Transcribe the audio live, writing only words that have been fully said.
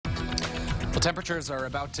Well, temperatures are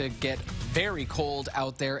about to get very cold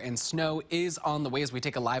out there, and snow is on the way. As we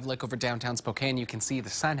take a live look over downtown Spokane, you can see the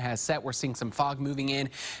sun has set. We're seeing some fog moving in,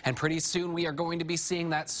 and pretty soon we are going to be seeing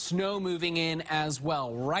that snow moving in as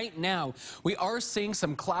well. Right now, we are seeing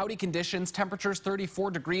some cloudy conditions. Temperatures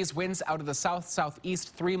 34 degrees, winds out of the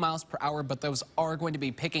south-southeast 3 miles per hour, but those are going to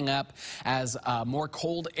be picking up as more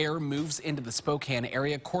cold air moves into the Spokane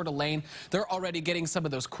area. Coeur d'Alene, they're already getting some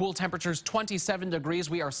of those cool temperatures. 27 degrees.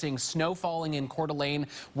 We are seeing snow falling in Coeur d'Alene,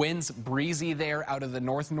 winds breezy there out of the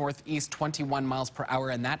north-northeast, 21 miles per hour,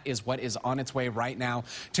 and that is what is on its way right now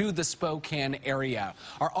to the Spokane area.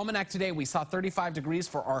 Our almanac today, we saw 35 degrees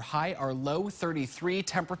for our high, our low 33.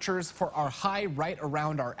 Temperatures for our high right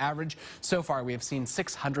around our average. So far, we have seen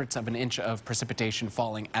 0.06 of an inch of precipitation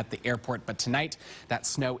falling at the airport, but tonight that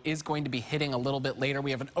snow is going to be hitting a little bit later.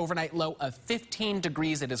 We have an overnight low of 15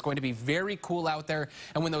 degrees. It is going to be very cool out there,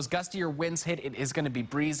 and when those gustier winds hit, it is going to be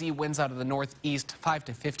breezy. Winds out of the northeast 5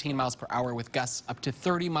 to 15 miles per hour with gusts up to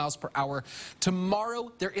 30 miles per hour. Tomorrow,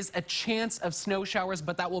 there is a chance of snow showers,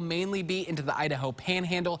 but that will mainly be into the Idaho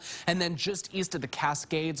Panhandle and then just east of the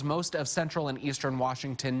Cascades. Most of central and eastern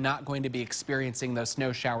Washington not going to be experiencing those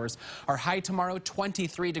snow showers. Our high tomorrow,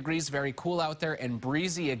 23 degrees, very cool out there and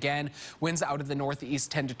breezy again. Winds out of the northeast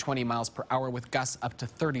 10 to 20 miles per hour with gusts up to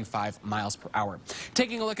 35 miles per hour.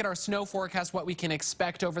 Taking a look at our snow forecast, what we can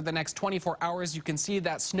expect over the next 24 hours, you can see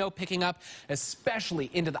that snow picking up,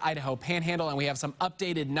 especially into the Idaho Panhandle, and we have some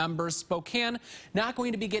updated numbers. Spokane not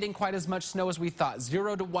going to be getting quite as much snow as we thought.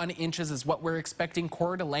 0 to 1 inches is what we're expecting.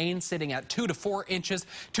 Coeur d'Alene sitting at 2 to 4 inches,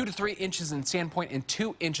 2 to 3 inches in Sandpoint, and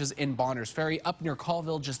 2 inches in Bonners Ferry. Up near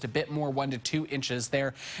Colville, just a bit more, 1 to 2 inches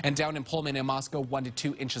there, and down in Pullman and Moscow, 1 to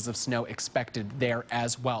 2 inches of snow expected there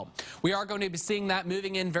as well. We are going to be seeing that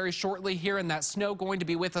moving in very shortly here, and that snow going to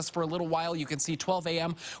be with us for a little while. You can see 12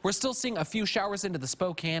 a.m. We're still seeing a few showers into the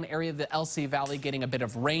Spokane area, the LC Valley getting a bit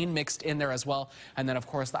of rain mixed in there as well. And then, of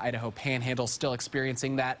course, the Idaho Panhandle still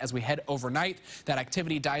experiencing that. As we head overnight, that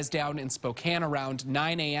activity dies down in Spokane around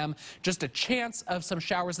 9 a.m. Just a chance of some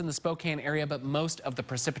showers in the Spokane area, but most of the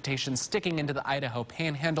precipitation sticking into the Idaho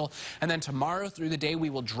Panhandle. And then tomorrow through the day, we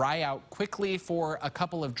will dry out quickly for a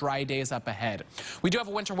couple of dry days up ahead. We do have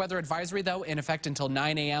a winter weather advisory, though, in effect until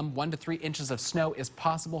 9 a.m. 1 to 3 inches of snow is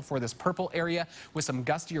possible for this purple area with some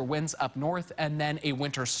gustier winds up north, and then a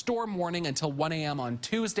winter storm warning until 1 a.m. on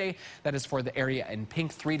Tuesday. That is for the area in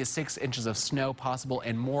pink. 3 to 6 inches of snow possible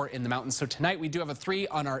and more in the mountains. So tonight we do have a 3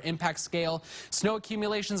 on our impact scale. Snow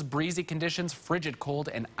accumulations, breezy conditions, frigid cold,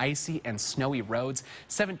 and icy and snowy roads.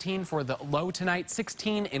 17 for the low tonight,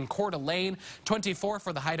 16 in Coeur d'Alene, 24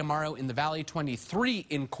 for the high tomorrow in the valley, 23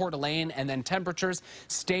 in Coeur d'Alene, and then temperatures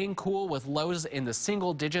staying cool with lows in the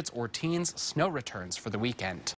single digits or teens. Snow returns for the weekend.